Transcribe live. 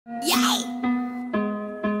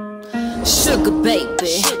Sugar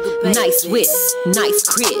baby, nice whip, nice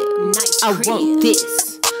crib. I want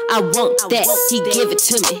this, I want that, he give it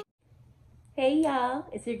to me. Hey y'all,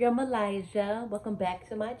 it's your girl Meelizjah. Welcome back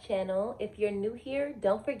to my channel. If you're new here,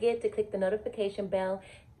 don't forget to click the notification bell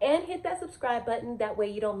and hit that subscribe button. That way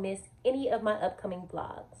you don't miss any of my upcoming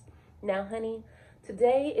vlogs. Now honey,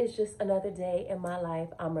 today is just another day in my life.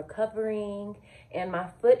 I'm recovering and my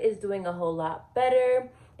foot is doing a whole lot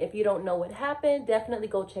better. If you don't know what happened, definitely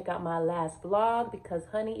go check out my last vlog because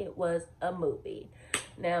honey, it was a movie.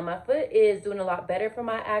 Now my foot is doing a lot better from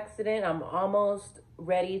my accident. I'm almost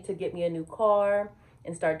ready to get me a new car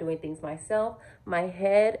and start doing things myself. My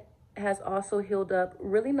head has also healed up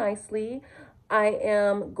really nicely. I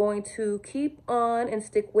am going to keep on and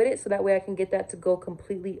stick with it so that way I can get that to go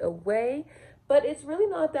completely away. But it's really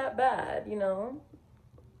not that bad, you know?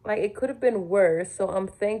 Like it could have been worse, so I'm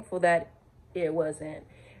thankful that it wasn't.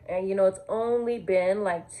 And you know, it's only been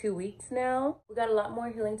like 2 weeks now. We got a lot more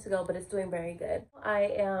healing to go, but it's doing very good. I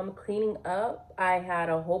am cleaning up. I had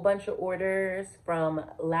a whole bunch of orders from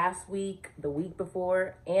last week, the week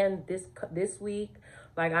before, and this week.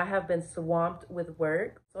 Like I have been swamped with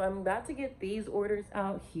work. So I'm about to get these orders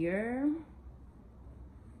out here.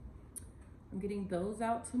 I'm getting those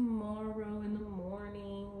out tomorrow in the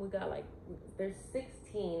morning. We got like, there's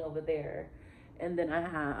 16 over there. And then I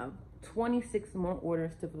have 26 more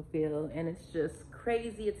orders to fulfill, and it's just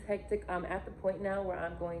crazy. It's hectic. I'm at the point now where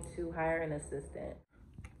I'm going to hire an assistant.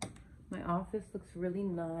 My office looks really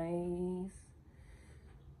nice.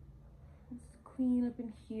 It's clean up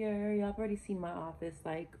in here. Y'all have already seen my office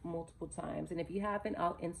like multiple times, and if you haven't,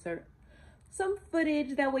 I'll insert some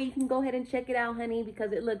footage. That way you can go ahead and check it out, honey,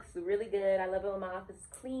 because it looks really good. I love it when my office is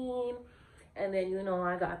clean. And then, you know,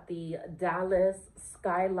 I got the Dallas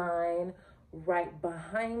skyline right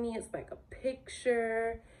behind me. It's like a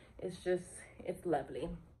picture. It's lovely.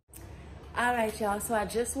 All right, y'all, so I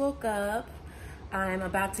just woke up. I'm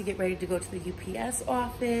about to get ready to go to the UPS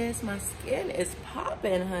office. My skin is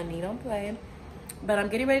popping, honey, don't play. But I'm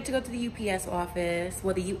getting ready to go to the UPS office,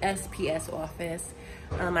 well, the USPS office.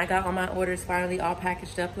 I got all my orders finally all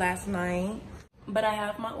packaged up last night, but I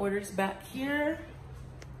have my orders back here.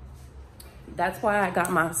 That's why I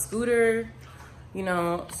got my scooter. You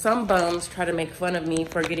know, some bums try to make fun of me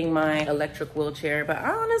for getting my electric wheelchair, but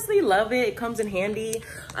I honestly love it. It comes in handy.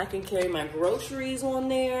 I can carry my groceries on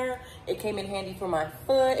there. It came in handy for my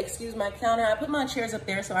foot. Excuse my counter. I put my chairs up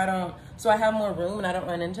there so I have more room and I don't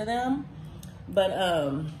run into them. But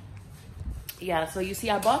yeah, so you see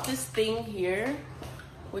I bought this thing here,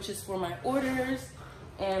 which is for my orders,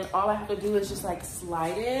 and all I have to do is just like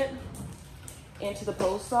slide it into the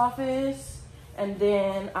post office. And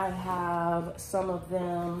then I have some of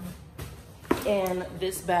them in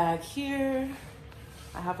this bag here.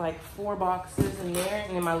 I have like 4 boxes in there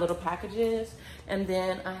and in my little packages. And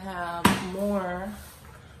then I have more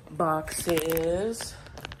boxes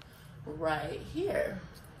right here.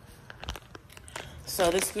 So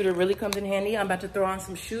this scooter really comes in handy. I'm about to throw on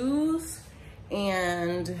some shoes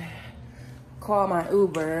and call my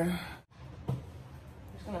Uber. I'm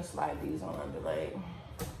just gonna slide these on under leg.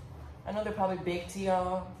 I know they're probably big to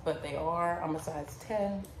y'all, but they are. I'm a size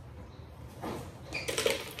 10. I'm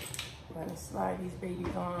gonna slide these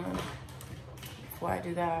babies on. Before I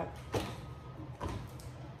do that,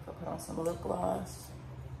 I'll put on some lip gloss.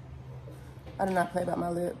 I do not play about my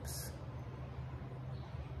lips.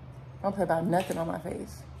 I don't play about nothing on my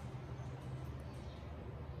face.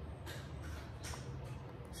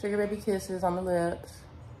 Sugar baby kisses on the lips.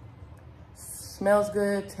 Smells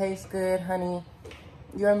good, tastes good, honey.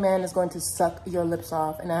 Your man is going to suck your lips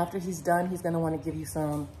off, and after he's done, he's gonna want to give you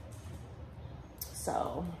some.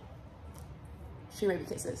 So, sugar baby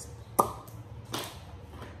kisses. I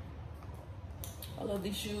love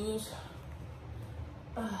these shoes.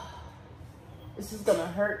 This is gonna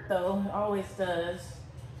hurt though, it always does.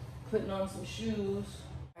 Putting on some shoes.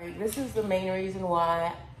 Right, this is the main reason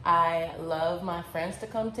why I love my friends to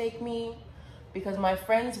come take me, because my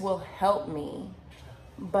friends will help me,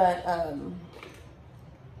 but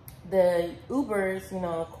the Ubers, you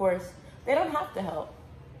know, of course, they don't have to help.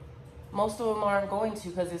 Most of them aren't going to,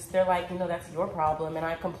 because they're like, you know, that's your problem. And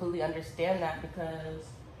I completely understand that, because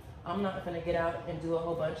I'm not gonna get out and do a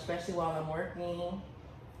whole bunch, especially while I'm working.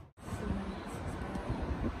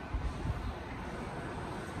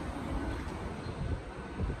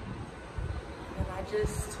 And I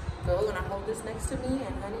just go and I hold this next to me,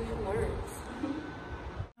 and honey, it works.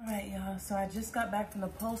 All right, y'all, so I just got back from the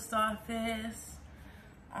post office.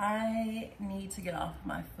 I need to get off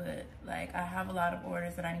my foot. Like, I have a lot of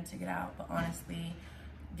orders that I need to get out, but honestly,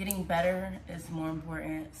 getting better is more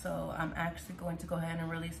important. So I'm actually going to go ahead and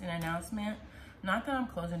release an announcement. Not that I'm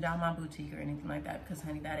closing down my boutique or anything like that, because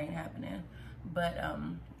honey, that ain't happening. But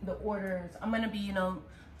the orders, I'm gonna be, you know,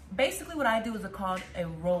 basically what I do is called a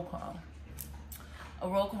roll call. A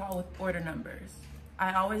roll call with order numbers.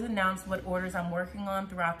 I always announce what orders I'm working on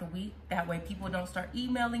throughout the week. That way people don't start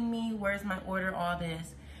emailing me, where's my order, all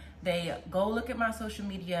this. They go look at my social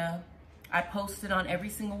media. I post it on every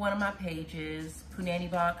single one of my pages. Punani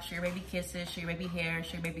Box, Sugar Baby Kisses, Sugar Baby Hair,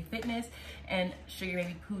 Sugar Baby Fitness, and Sugar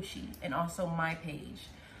Baby Poochie, and also my page.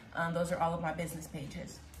 Those are all of my business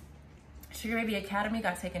pages. Sugar Baby Academy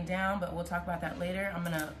got taken down, but we'll talk about that later. I'm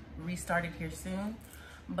gonna restart it here soon.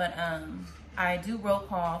 But I do roll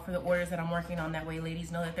call for the orders that I'm working on. That way ladies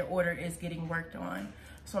know that their order is getting worked on.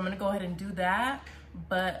 So I'm gonna go ahead and do that,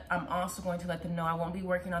 but I'm also going to let them know I won't be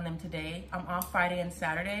working on them today. I'm off Friday and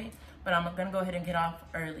Saturday, but I'm gonna go ahead and get off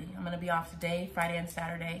early. I'm gonna be off today, Friday and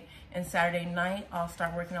Saturday night, I'll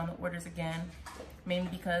start working on the orders again, mainly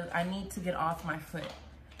because I need to get off my foot.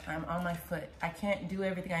 I'm on my foot. I can't do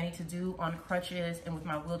everything I need to do on crutches and with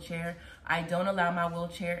my wheelchair. I don't allow my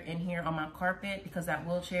wheelchair in here on my carpet because that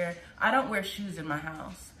wheelchair, I don't wear shoes in my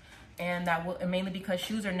house. And mainly because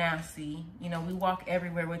shoes are nasty. You know, we walk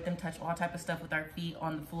everywhere with them, touch all type of stuff with our feet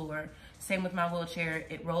on the floor. Same with my wheelchair,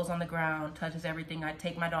 it rolls on the ground, touches everything. I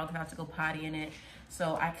take my dog out to go potty in it.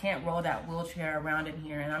 So I can't roll that wheelchair around in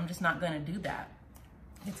here, and I'm just not gonna do that.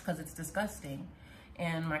 It's because it's disgusting.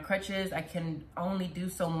 And my crutches, I can only do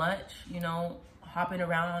so much, you know, hopping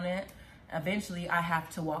around on it. Eventually I have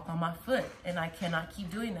to walk on my foot, and I cannot keep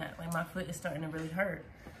doing that. Like, my foot is starting to really hurt.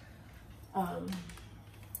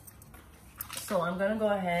 So I'm gonna go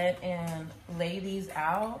ahead and lay these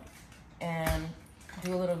out and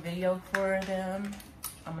do a little video for them.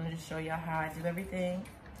 I'm gonna just show y'all how I do everything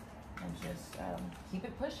and just keep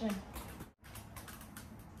it pushing.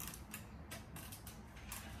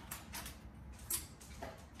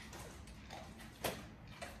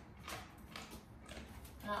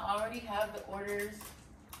 I already have the orders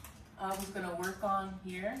I was gonna work on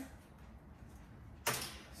here.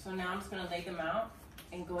 So now I'm just gonna lay them out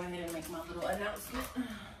and go ahead and make my little announcement.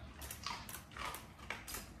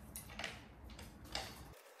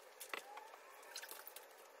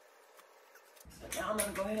 So now I'm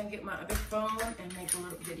gonna go ahead and get my other phone and make a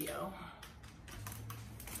little video.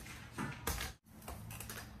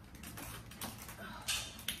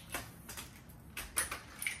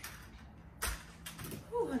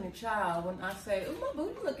 Child, when I say, oh, my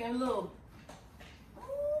booty looking a little,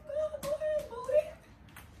 oh God, go ahead, booty,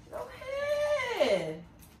 go ahead.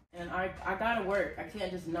 And I gotta work. I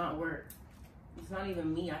can't just not work. It's not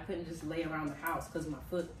even me. I couldn't just lay around the house because my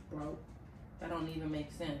foot broke. That don't even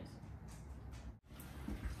make sense.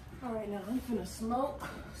 All right, now I'm gonna smoke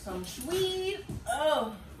some weed.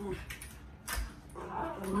 Oh,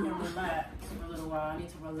 I need to relax for a little while. I need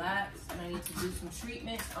to relax, and I need to do some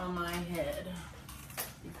treatments on my head.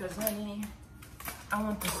 Because, honey, I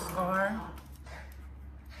want the scar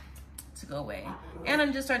to go away. And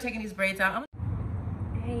I'm just start taking these braids out.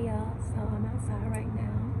 Hey y'all, so I'm outside right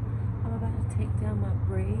now. I'm about to take down my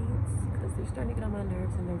braids because they're starting to get on my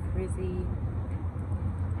nerves and they're frizzy.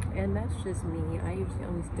 And that's just me. I usually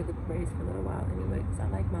only stick with braids for a little while anyway because I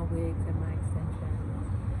like my wigs and my extensions.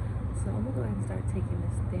 So I'm gonna go ahead and start taking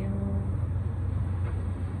this down.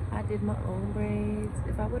 I did my own braids.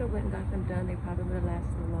 If I would have went and got them done, they probably would have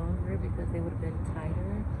lasted longer because they would have been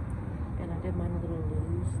tighter. And I did mine a little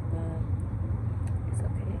loose, but it's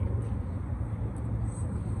okay.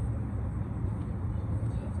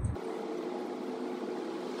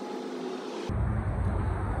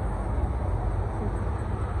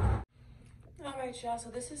 All right, y'all, so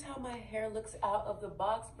this is how my hair looks out of the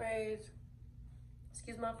box braids.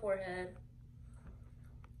 Excuse my forehead.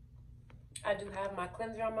 I do have my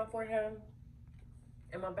cleanser on my forehead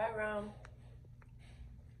and my background.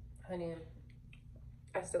 Honey,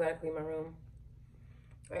 I still gotta clean my room.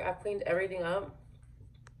 Like, I've cleaned everything up.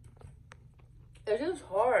 It's just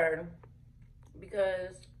hard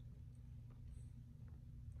because,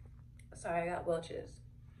 sorry, I got welches.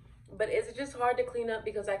 But it's just hard to clean up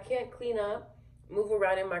because I can't clean up, move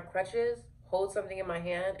around in my crutches, hold something in my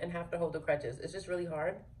hand, and have to hold the crutches. It's just really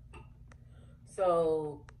hard.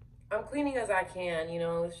 So I'm cleaning as I can, you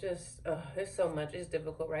know, it's just, there's so much, it's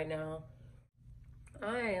difficult right now.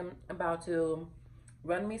 I am about to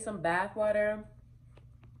run me some bath water,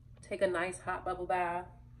 take a nice hot bubble bath.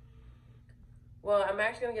 Well, I'm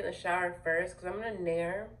actually gonna get in the shower first because I'm gonna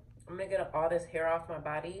nair. I'm gonna get all this hair off my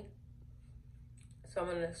body. So I'm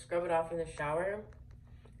gonna scrub it off in the shower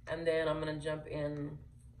and then I'm gonna jump in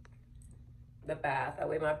the bath. That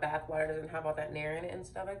way my bath water doesn't have all that nair in it and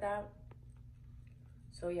stuff like that.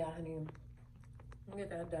 So yeah, honey, I'll get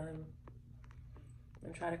that done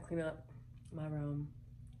and try to clean up my room.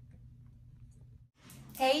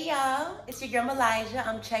 Hey y'all, it's your girl Meelizjah.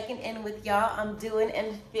 I'm checking in with y'all. I'm doing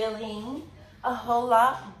and feeling a whole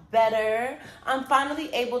lot better. I'm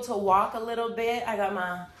finally able to walk a little bit. I got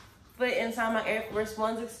my foot inside my Air Force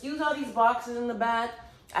Ones. Excuse all these boxes in the back.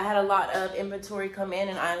 I had a lot of inventory come in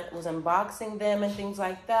and I was unboxing them and things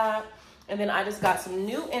like that. And then I just got some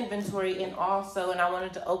new inventory in also, and I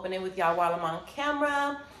wanted to open it with y'all while I'm on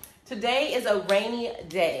camera. Today is a rainy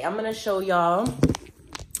day. I'm gonna show y'all,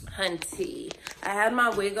 hunty. I had my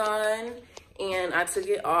wig on and I took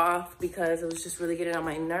it off because it was just really getting on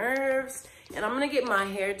my nerves. And I'm gonna get my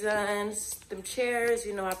hair done. Them chairs,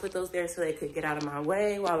 you know, I put those there so they could get out of my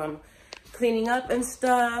way while I'm cleaning up and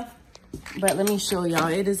stuff. But let me show y'all,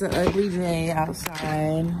 it is an ugly day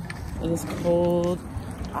outside. It is cold.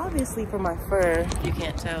 Obviously for my fur, you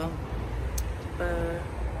can't tell. But,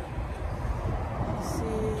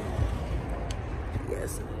 see,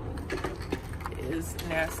 yes, it is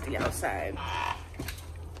nasty outside.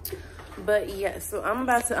 But yes, so I'm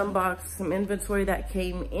about to unbox some inventory that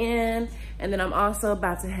came in, and then I'm also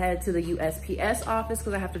about to head to the USPS office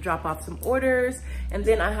because I have to drop off some orders, and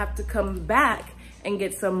then I have to come back and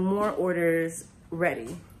get some more orders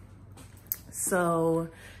ready. So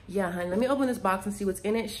yeah, honey, let me open this box and see what's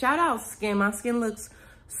in it. Shout out skin. My skin looks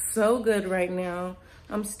so good right now.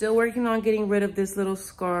 I'm still working on getting rid of this little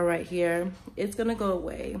scar right here. It's gonna go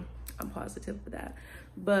away. I'm positive of that.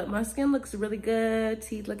 But my skin looks really good.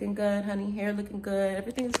 Teeth looking good, honey. Hair looking good.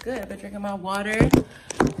 Everything's good. I've been drinking my water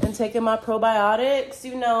and taking my probiotics.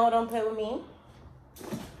 You know, don't play with me.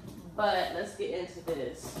 But let's get into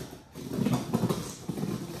this.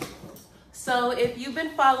 So if you've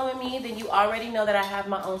been following me, then you already know that I have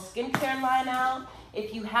my own skincare line out.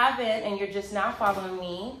 If you haven't and you're just now following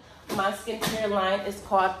me, my skincare line is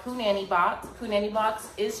called Poo Nanny Box. Poo Nanny Box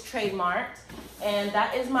is trademarked, and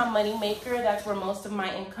that is my money maker. That's where most of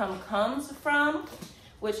my income comes from,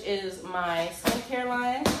 which is my skincare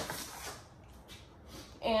line.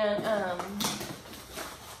 And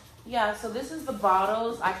yeah, so this is the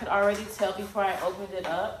bottles. I could already tell before I opened it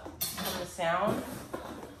up from the sound.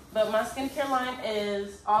 But my skincare line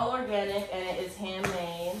is all organic and it is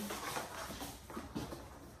handmade.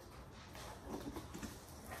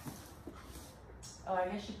 Oh, I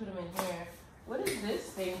guess you put them in here. What is this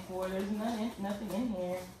thing for? There's nothing in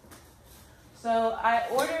here. So I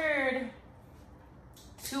ordered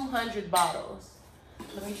 200 bottles.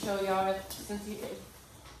 Let me show y'all,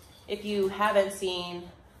 if you haven't seen.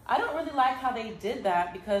 I don't really like how they did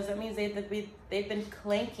that because that means they've been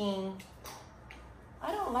clanking.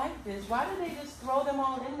 I don't like this. Why did they just throw them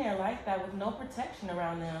all in there like that with no protection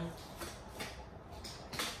around them?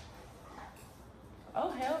 Oh,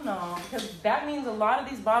 hell no. Because that means a lot of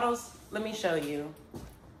these bottles, let me show you.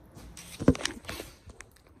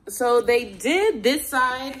 So they did this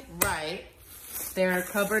side right. They're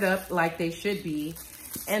covered up like they should be.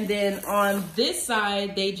 And then on this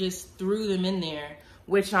side, they just threw them in there,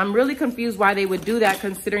 which I'm really confused why they would do that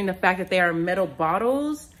considering the fact that they are metal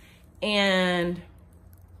bottles. And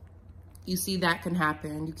you see that can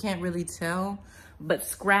happen. You can't really tell, but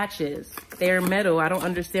scratches, they're metal. I don't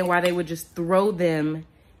understand why they would just throw them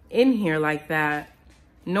in here like that,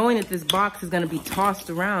 knowing that this box is gonna be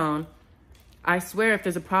tossed around. I swear if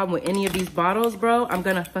there's a problem with any of these bottles, bro, I'm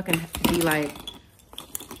gonna fucking be like,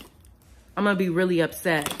 I'm gonna be really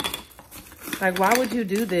upset. Like, why would you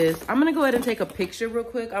do this? I'm gonna go ahead and take a picture real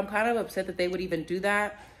quick. I'm kind of upset that they would even do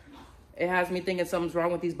that. It has me thinking something's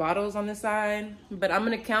wrong with these bottles on this side. But I'm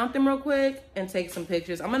gonna count them real quick and take some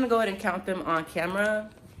pictures. I'm gonna go ahead and count them on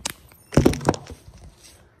camera.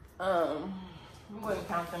 Let me go ahead and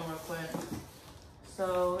count them real quick.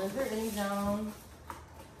 So, is there any down?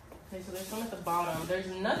 Okay, so there's some at the bottom. There's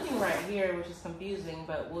nothing right here, which is confusing,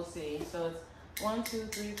 but we'll see. So it's 1, 2,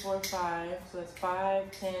 3, 4, 5. So it's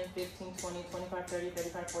 5, 10, 15, 20, 25, 30,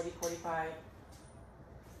 35, 40, 45,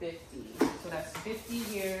 50. So that's 50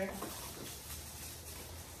 here.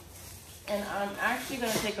 And I'm actually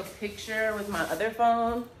gonna take a picture with my other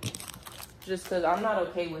phone just because I'm not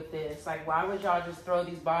okay with this. Like, why would y'all just throw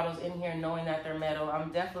these bottles in here knowing that they're metal?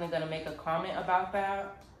 I'm definitely gonna make a comment about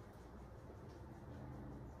that.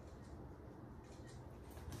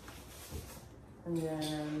 And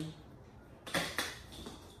then,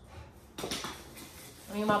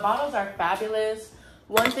 I mean, my bottles are fabulous.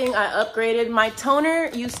 One thing I upgraded, my toner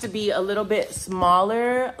used to be a little bit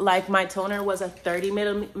smaller. Like my toner was a 30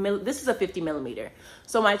 millimeter, this is a 50 millimeter.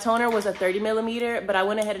 So my toner was a 30 millimeter, but I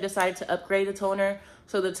went ahead and decided to upgrade the toner.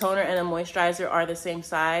 So the toner and the moisturizer are the same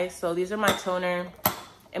size. So these are my toner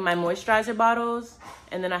and my moisturizer bottles.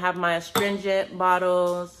 And then I have my astringent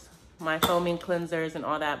bottles, my foaming cleansers and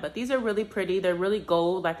all that. But these are really pretty. They're really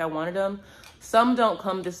gold like I wanted them. Some don't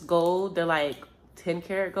come this gold. They're like 10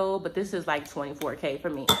 karat gold, but this is like 24K for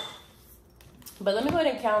me. But let me go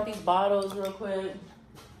ahead and count these bottles real quick.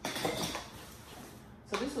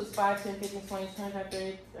 So this was 5, 10, 15, 20, 25,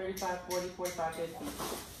 30, 35, 40, 45, 50.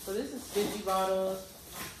 So this is 50 bottles.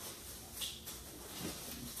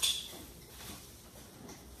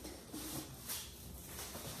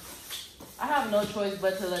 I have no choice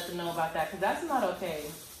but to let them know about that, because that's not okay.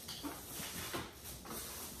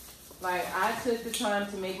 Like, I took the time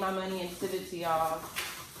to make my money and send it to y'all.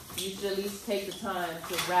 You should at least take the time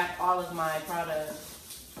to wrap all of my products.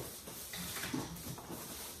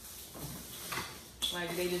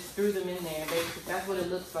 Like, they just threw them in there, basically. That's what it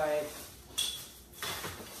looks like.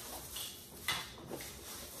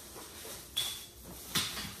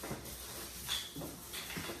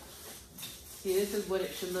 See, this is what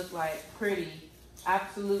it should look like. Pretty.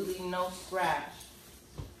 Absolutely no scratch.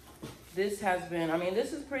 This has been, I mean,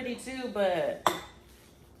 this is pretty too, but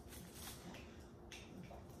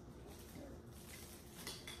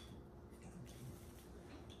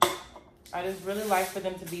I just really like for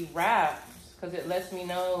them to be wrapped, because it lets me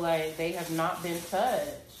know, like, they have not been touched.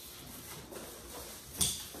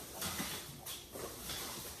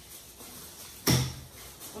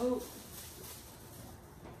 Oh.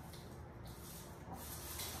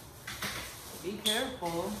 Be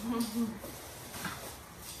careful.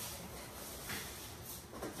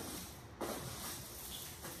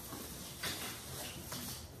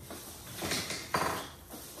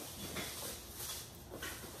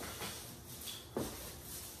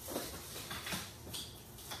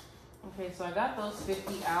 Okay, so I got those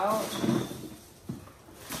 50 out.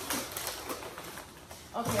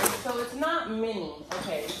 Okay, so it's not many.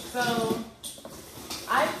 Okay, so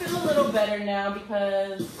I feel a little better now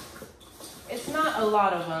because it's not a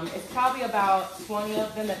lot of them. It's probably about 20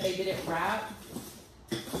 of them that they didn't wrap.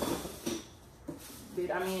 I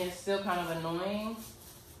mean, it's still kind of annoying.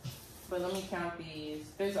 But let me count these.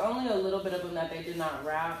 There's only a little bit of them that they did not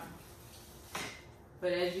wrap.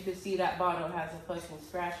 But as you can see, that bottle has a fucking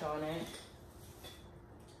scratch on it.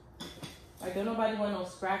 Like, don't nobody want no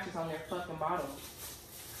scratches on their fucking bottle.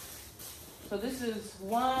 So this is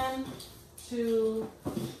 1, 2,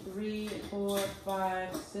 3, 4,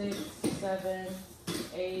 5, 6, 7,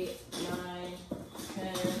 8, 9,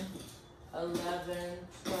 10, 11,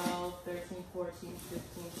 12, 13, 14,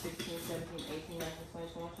 15, 16, 17, 18, 19, 20,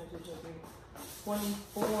 21, 22, 23,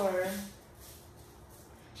 24.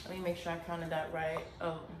 Let me make sure I counted that right.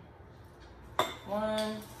 Oh.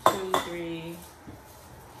 1, 2, 3.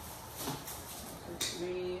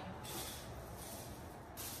 3,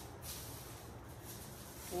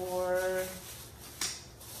 4,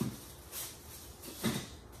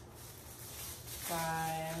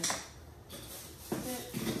 5, 6.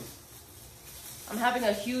 I'm having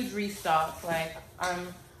a huge restock. Like,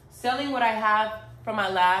 I'm selling what I have from my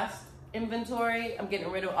last inventory. I'm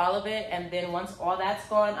getting rid of all of it, and then once all that's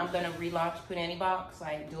gone, I'm gonna relaunch Punani Box,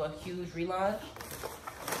 like do a huge relaunch.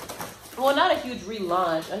 Well, not a huge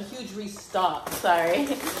relaunch, a huge restock, sorry.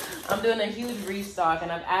 I'm doing a huge restock,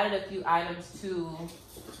 and I've added a few items to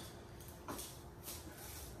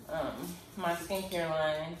my skincare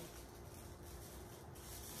line.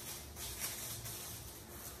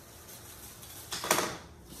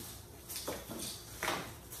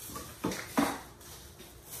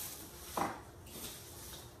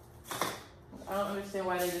 I don't understand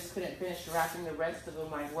why they just couldn't finish wrapping the rest of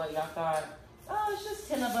them. Like, what, y'all thought, oh, it's just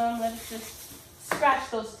 10 of them. Let's just scratch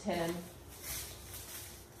those 10.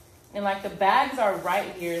 And, like, the bags are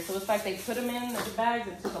right here. So it's like they put them in the bags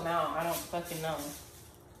and took them out. I don't fucking know.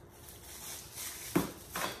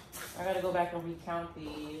 I gotta go back and recount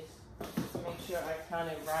these to make sure I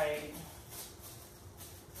counted right.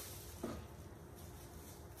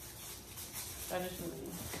 That is really,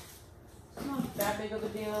 it's not that big of a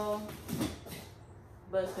deal.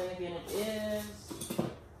 But then again, it is.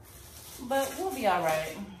 But we'll be all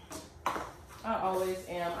right. I always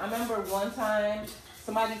am. I remember one time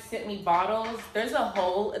somebody sent me bottles. There's a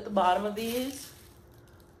hole at the bottom of these.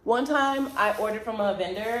 One time I ordered from a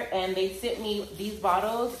vendor and they sent me these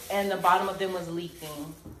bottles and the bottom of them was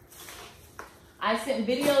leaking. I sent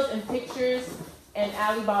videos and pictures and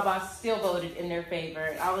Alibaba still voted in their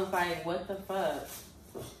favor. I was like, what the fuck?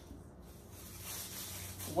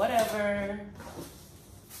 Whatever.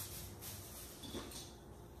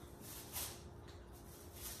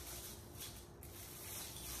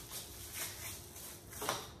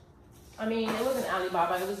 I mean, it wasn't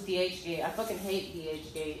Alibaba, it was DHgate. I fucking hate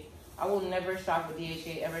DHgate. I will never shop with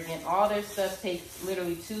DHgate ever again. All their stuff takes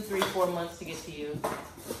literally 2, 3, 4 months to get to you.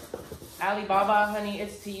 Alibaba, honey,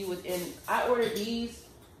 it's to you within, I ordered these,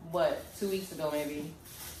 what, 2 weeks ago maybe.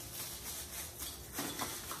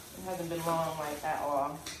 It hasn't been long, like, at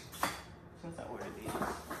all since I ordered these.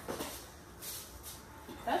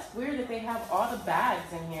 That's weird that they have all the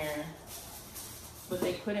bags in here, but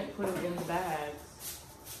they couldn't put them in the bags.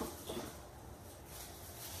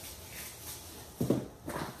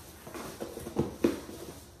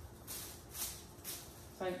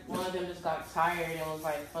 It's like one of them just got tired and was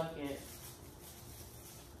like, fuck it.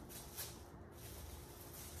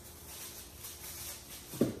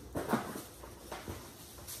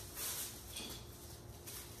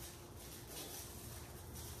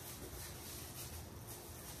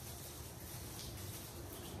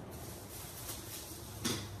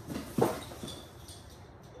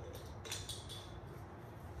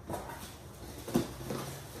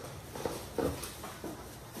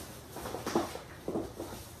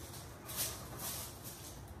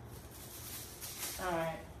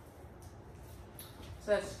 Alright,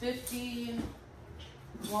 so that's 50,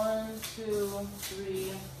 1, 2,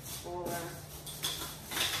 3, 4,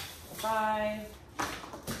 5,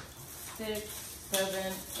 6,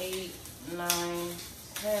 7, 8, 9,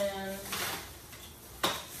 10,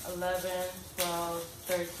 11, 12,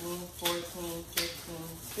 13, 14, 15,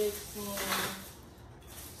 16,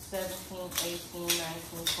 17, 18, 19,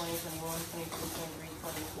 20, 21, 22, 23,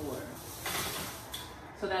 24.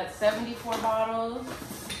 So that's 74 bottles.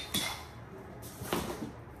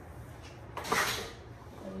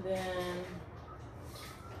 And then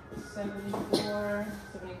 74,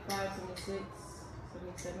 75, 76,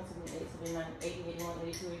 77, 78, 79, 80, 81,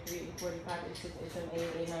 82, 83, 84, 85, 86, 87,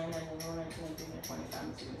 88, 89, 90, 91, 92, 93, 25,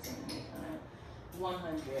 26, 27, 28,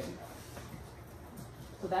 100.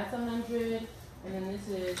 So that's 100. And then this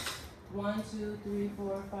is 1, 2, 3,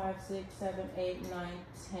 4, 5, 6, 7, 8, 9,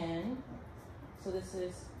 10. So this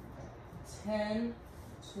is 10,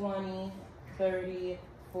 20, 30,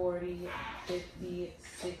 40, 50,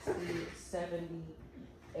 60, 70,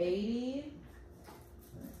 80,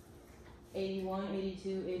 81,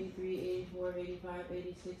 82, 83, 84, 85,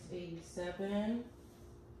 86, 87.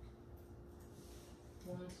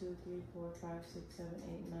 1, 2, 3, 4, 5, 6, 7,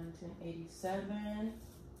 8, 9, 10, 87.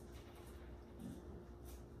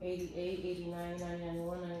 88, 89, 90,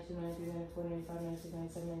 91, 92, 93, 94, 95, 96,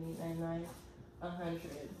 97, 98, 99,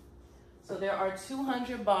 100. So there are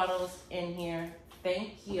 200 bottles in here.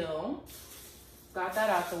 Thank you. Got that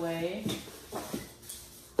out the way.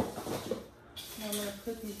 Now I'm gonna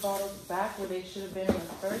put these bottles back where they should have been in the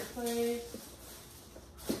first place.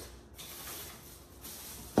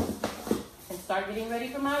 And start getting ready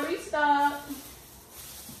for my restock.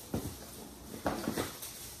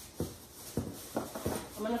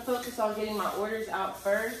 I'm gonna focus on getting my orders out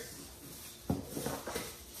first.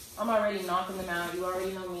 I'm already knocking them out. You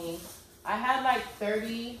already know me. I had like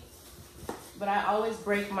 30, but I always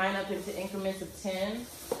break mine up into increments of 10,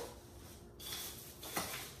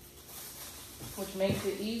 which makes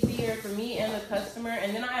it easier for me and the customer.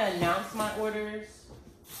 And then I announce my orders,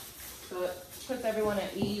 so it puts everyone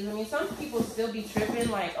at ease. I mean, some people still be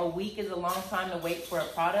tripping, like a week is a long time to wait for a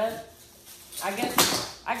product. I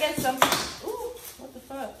guess some people, ooh, what the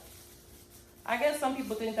fuck? I guess some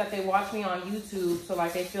people think that they watch me on YouTube, so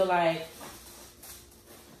like they feel like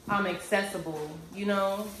I'm accessible, you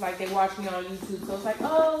know? Like they watch me on YouTube, so it's like,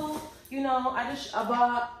 oh, you know, I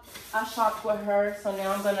shopped with her, so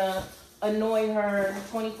now I'm gonna annoy her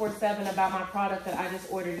 24/7 about my product that I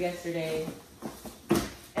just ordered yesterday.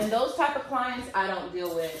 And those type of clients I don't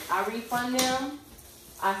deal with. I refund them,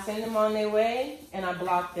 I send them on their way, and I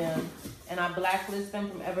block them. And I blacklist them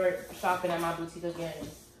from ever shopping at my boutique again.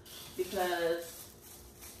 Because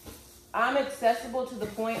I'm accessible to the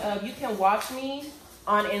point of you can watch me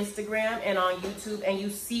on Instagram and on YouTube and you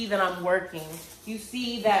see that I'm working. You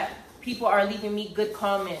see that people are leaving me good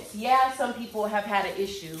comments. Yeah, some people have had an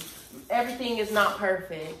issue. Everything is not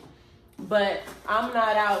perfect. But I'm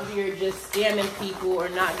not out here just scamming people or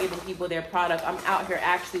not giving people their product. I'm out here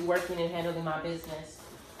actually working and handling my business.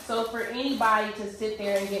 So for anybody to sit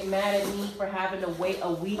there and get mad at me for having to wait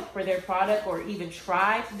a week for their product or even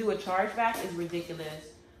try to do a chargeback is ridiculous.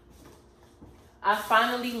 I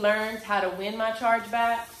finally learned how to win my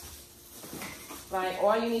chargebacks. Like,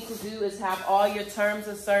 all you need to do is have all your terms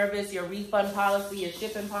of service, your refund policy, your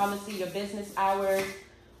shipping policy, your business hours,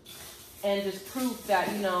 and just proof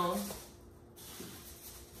that, you know,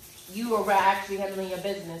 you are actually handling your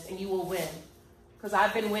business and you will win. Because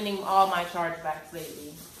I've been winning all my chargebacks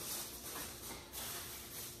lately.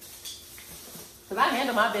 Because I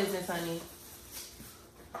handle my business, honey.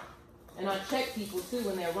 And I check people too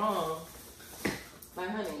when they're wrong. Like,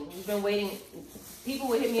 honey, you've been waiting. People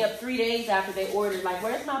would hit me up 3 days after they ordered, like,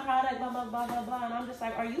 where's my product, blah, blah, blah, blah, blah. And I'm just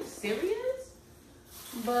like, are you serious?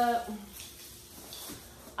 But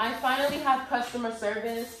I finally have customer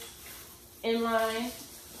service in line.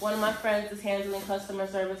 One of my friends is handling customer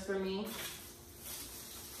service for me,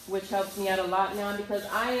 which helps me out a lot now because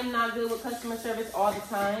I am not good with customer service all the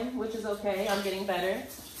time, which is okay. I'm getting better.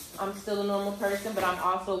 I'm still a normal person, but I'm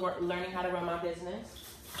also learning how to run my business.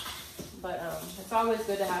 But it's always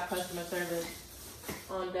good to have customer service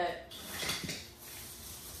on deck.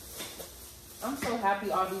 I'm so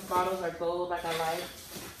happy all these bottles are gold like I like.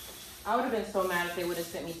 I would have been so mad if they would have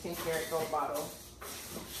sent me 10-karat gold bottle.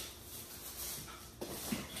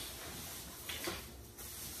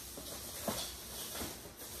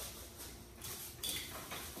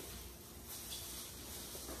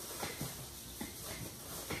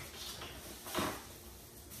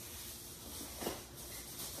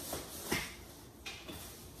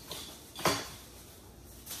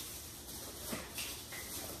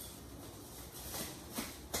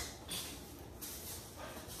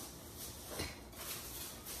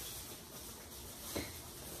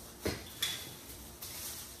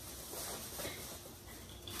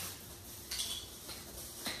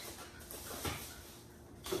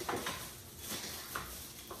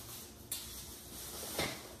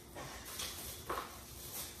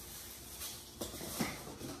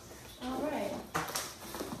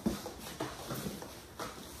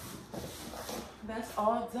 That's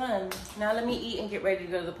all done. Now let me eat and get ready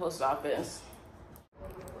to go to the post office.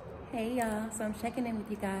 Hey y'all, so I'm checking in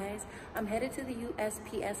with you guys. I'm headed to the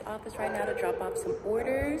USPS office right now to drop off some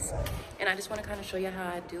orders. And I just want to kind of show you how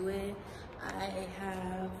I do it. I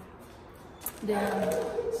have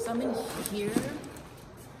some in here.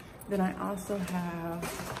 Then I also have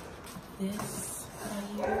this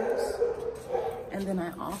I use. And then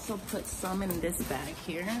I also put some in this bag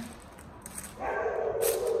here.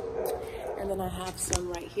 And then I have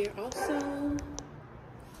some right here also.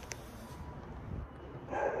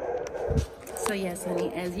 So yes,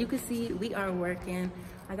 honey, as you can see, we are working.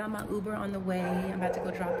 I got my Uber on the way. I'm about to go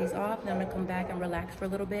drop these off, and I'm gonna come back and relax for a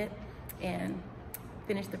little bit and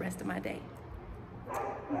finish the rest of my day.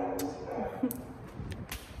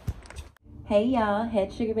 Hey y'all,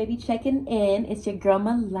 Head Sugar Baby checking in. It's your girl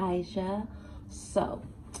Meelizjah. So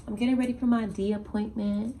I'm getting ready for my D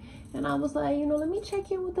appointment. And I was like, let me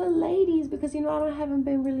check in with the ladies because, I haven't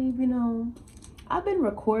been really, I've been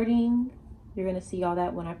recording. You're going to see all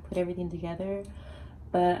that when I put everything together.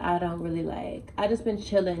 But I don't really I just been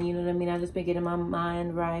chilling, you know what I mean? I just been getting my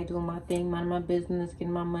mind right, doing my thing, minding my business,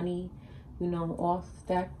 getting my money, all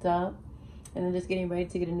stacked up. And then just getting ready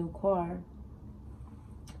to get a new car.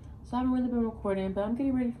 So I haven't really been recording, but I'm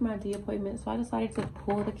getting ready for my D appointment. So I decided to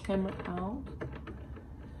pull the camera out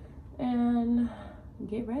and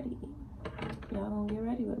get ready. Y'all gonna get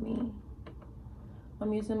ready with me.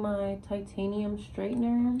 I'm using my titanium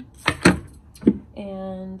straightener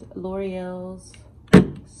and L'Oreal's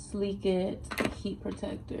Sleek It heat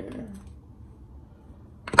protector.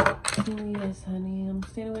 Oh yes, honey, I'm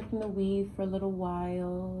staying away from the weave for a little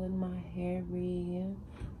while and my hair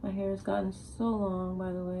my hair has gotten so long,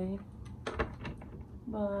 by the way.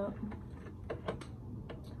 But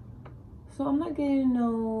so I'm not getting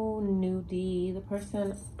no new D. The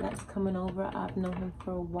person that's coming over, I've known him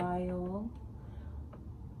for a while.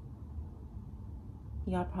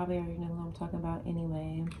 Y'all probably already know who I'm talking about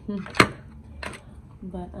anyway.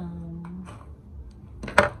 But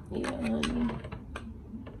yeah, honey.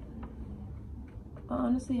 I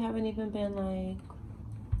honestly haven't even been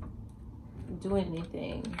doing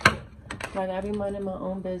anything. I be minding my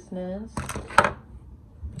own business.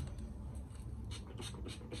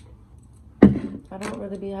 I don't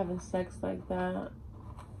really be having sex like that.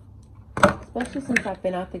 Especially since I've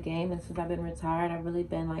been out the game and since I've been retired, I've really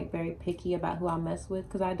been very picky about who I mess with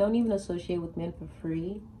because I don't even associate with men for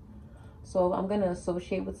free. So if I'm going to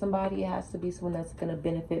associate with somebody, it has to be someone that's going to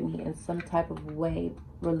benefit me in some type of way,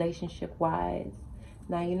 relationship-wise.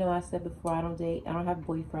 Now, I said before, I don't date, I don't have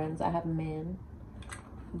boyfriends, I have men.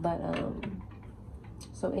 But,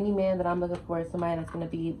 so any man that I'm looking for is somebody that's going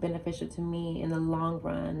to be beneficial to me in the long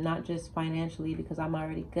run, not just financially because I'm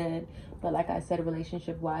already good, but like I said,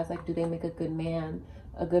 relationship-wise, do they make a good man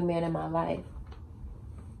in my life?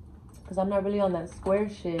 Because I'm not really on that square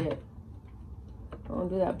shit. I don't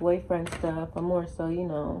do that boyfriend stuff. I'm more so,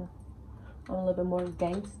 I'm a little bit more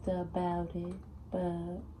gangsta about it,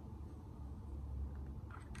 but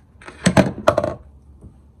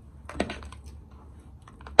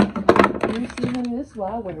let me see honey, this is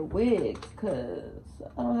why I wear wigs, because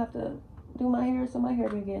I don't have to do my hair, so my hair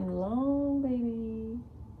been getting long, baby.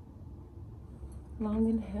 Long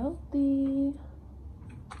and healthy.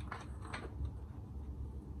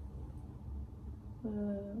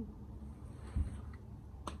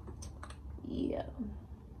 Yeah.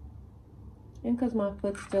 And because my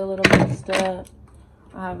foot's still a little messed up,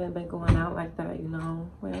 I haven't been going out like that, you know.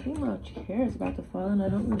 Wait, I think my chair is about to fall and I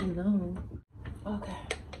don't really know. Okay.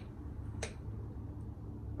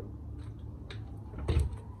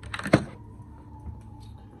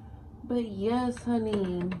 But yes,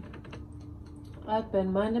 honey, I've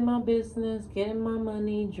been minding my business, getting my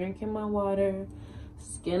money, drinking my water,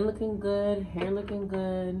 skin looking good, hair looking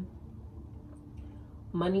good,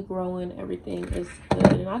 money growing, everything is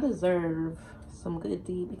good. And I deserve some good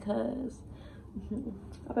D because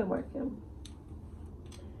I've been working.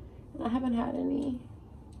 And I haven't had any,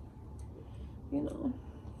 you know,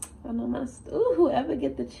 I know my, ooh, whoever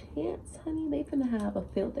get the chance, honey, they finna have a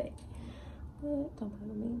field day. But don't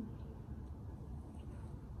bother me.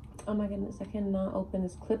 Oh my goodness, I cannot open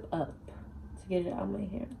this clip up to get it out of my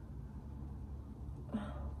hair.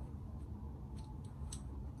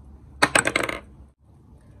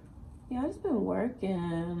 Yeah, I've just been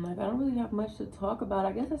working. Like, I don't really have much to talk about.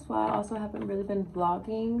 I guess that's why I also haven't really been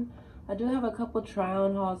vlogging. I do have a couple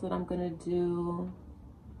try-on hauls that I'm gonna do.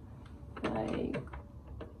 Like,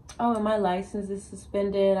 oh, and my license is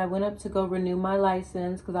suspended. I went up to go renew my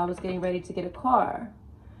license because I was getting ready to get a car.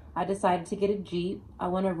 I decided to get a Jeep. I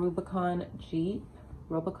want a Rubicon Jeep.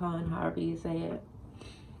 Rubicon, however you say it.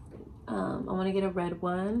 I want to get a red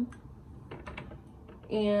one.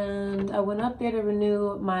 And I went up there to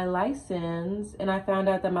renew my license, and I found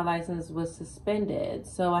out that my license was suspended.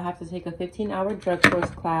 So I have to take a 15-hour drug course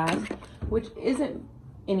class, which isn't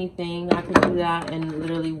anything. I could do that in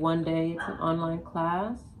literally one day. It's an online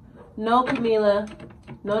class. No, Camila.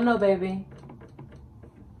 No, no, baby.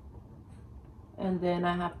 And then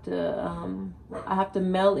I have to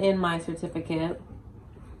mail in my certificate.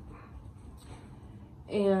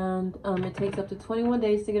 And it takes up to 21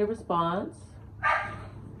 days to get a response.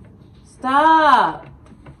 Stop!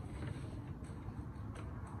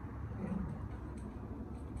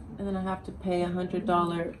 And then I have to pay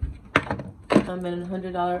 $100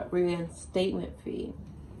 reinstatement fee,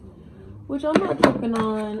 which I'm not tripping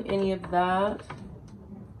on any of that.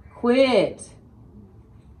 Quit.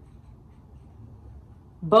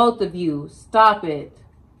 Both of you, stop it.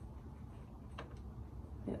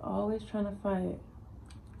 They're always trying to fight.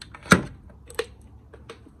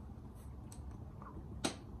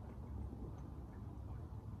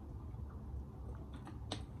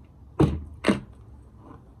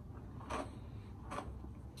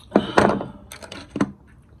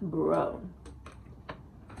 Bro.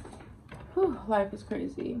 Whew, life is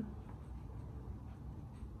crazy.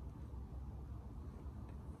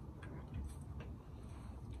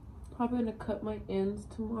 Probably gonna cut my ends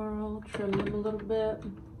tomorrow, trim them a little bit.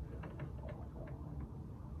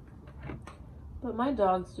 But my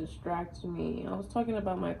dogs distract me. I was talking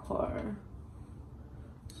about my car.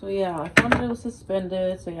 So yeah, I found out it was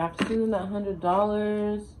suspended. So you have to send them that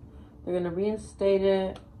 $100. They're gonna reinstate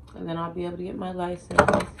it, and then I'll be able to get my license,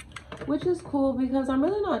 which is cool because I'm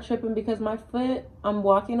really not tripping because my foot, I'm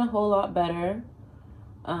walking a whole lot better.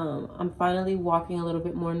 I'm finally walking a little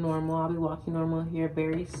bit more normal. I'll be walking normal here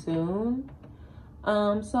very soon.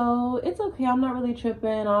 So it's okay. I'm not really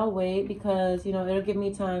tripping. I'll wait because, you know, it'll give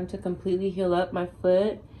me time to completely heal up my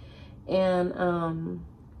foot. And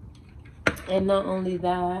not only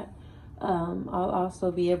that, I'll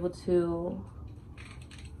also be able to,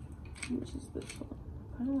 which is this one?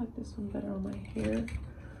 I kind of like this one better on my hair.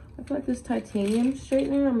 I feel like this titanium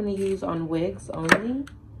straightener I'm going to use on wigs only.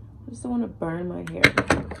 I just don't want to burn my hair.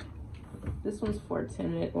 This one's 410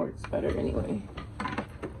 and it works better anyway.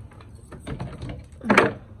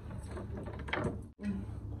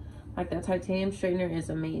 Like, that titanium straightener is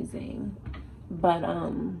amazing. But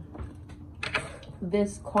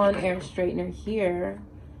this Conair straightener here,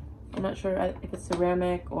 I'm not sure if it's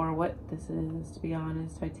ceramic or what this is, to be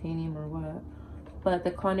honest, titanium or what. But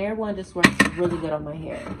the Conair one just works really good on my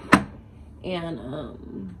hair.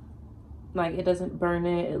 And like, it doesn't burn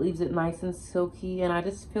it. It leaves it nice and silky. And I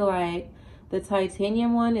just feel like the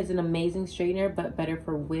titanium one is an amazing straightener, but better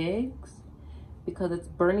for wigs because it's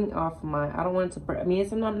burning off my, I don't want it to burn. I mean,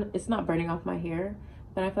 it's not burning off my hair,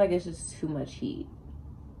 but I feel like it's just too much heat.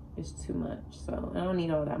 It's too much. So I don't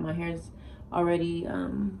need all that. My hair is already,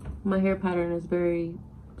 my hair pattern is very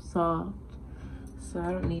soft. So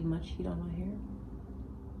I don't need much heat on my hair.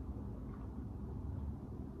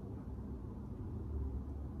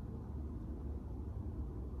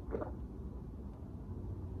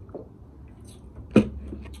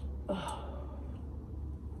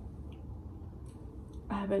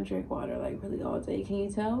 haven't drank water like really all day. Can you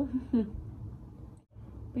tell? But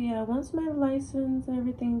yeah, once my license and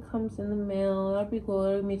everything comes in the mail, that'll be cool.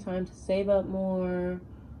 It'll give me time to save up more,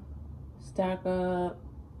 stack up,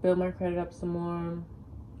 build my credit up some more,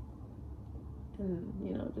 and,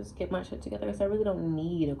 you know, just get my shit together. Because I really don't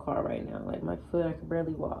need a car right now. Like, my foot, I can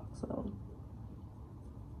barely walk, so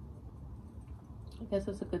I guess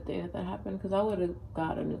it's a good thing that happened, because I would have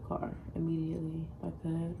got a new car immediately if I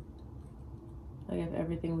could. Like, if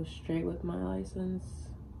everything was straight with my license,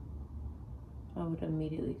 I would have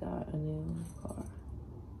immediately got a new car.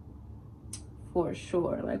 For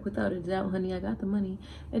sure. Like, without a doubt, honey, I got the money.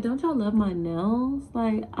 And don't y'all love my nails?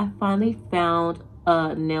 Like, I finally found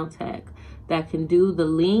a nail tech that can do the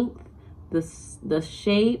length, the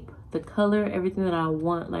shape, the color, everything that I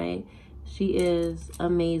want. Like, she is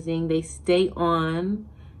amazing. They stay on.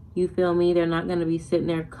 You feel me? They're not going to be sitting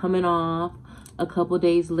there coming off a couple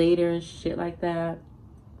days later and shit like that.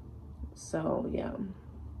 So, yeah.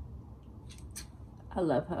 I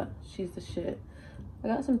love her. She's the shit. I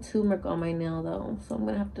got some turmeric on my nail though, so I'm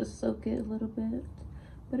gonna have to soak it a little bit,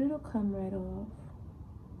 but it'll come right off.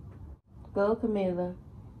 Go, Camila.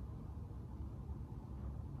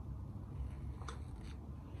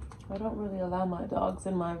 I don't really allow my dogs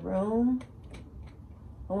in my room.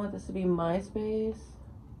 I want this to be my space.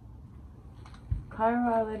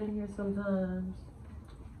 Kyra I let in here sometimes,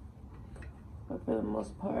 but for the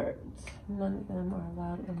most part, none of them are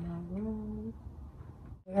allowed in my room.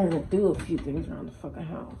 I gotta do a few things around the fucking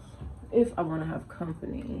house if I want to have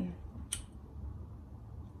company.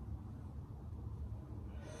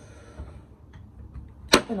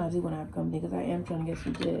 And I do want to have company because I am trying to get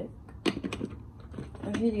some dick.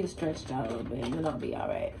 I need to get stretched out a little bit and then I'll be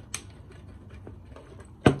alright.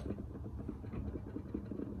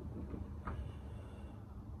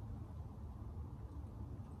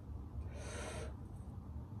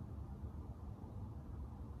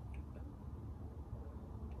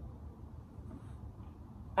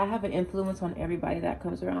 I have an influence on everybody that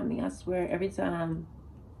comes around me. I swear, every time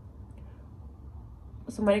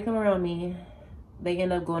somebody come around me, they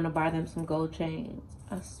end up going to buy them some gold chains.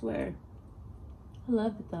 I swear. I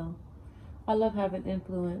love it though. I love having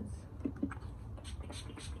influence.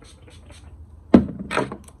 It's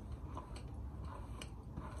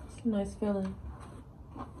a nice feeling.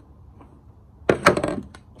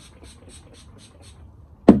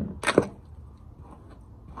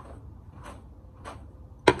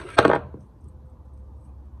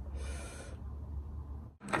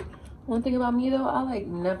 One thing about me though, I like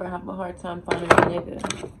never have a hard time finding a nigga.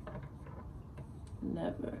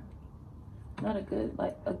 Never. Not a good,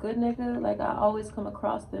 like a good nigga. Like I always come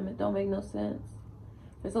across them. It don't make no sense.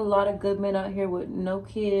 There's a lot of good men out here with no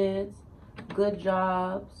kids, good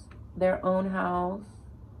jobs, their own house,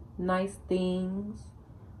 nice things.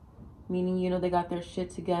 Meaning, you know, they got their shit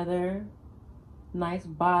together. Nice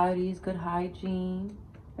bodies, good hygiene.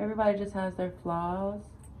 Everybody just has their flaws.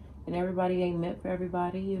 And everybody ain't meant for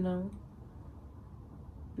everybody, you know.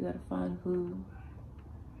 You gotta find who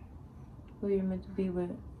you're meant to be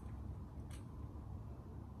with.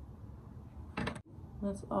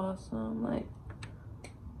 That's awesome. Like,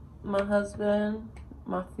 my husband,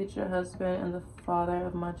 my future husband, and the father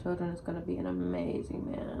of my children is gonna be an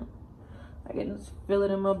amazing man. I can just feel it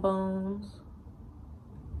in my bones.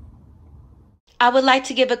 I would like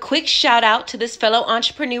to give a quick shout out to this fellow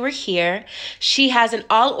entrepreneur here. She has an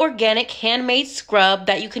all organic handmade scrub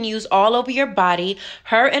that you can use all over your body.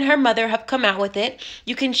 Her and her mother have come out with it.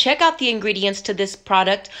 You can check out the ingredients to this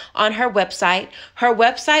product on her website. Her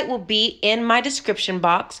website will be in my description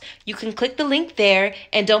box. You can click the link there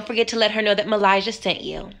and don't forget to let her know that Meelizjah sent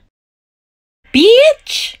you.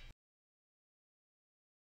 Bitch!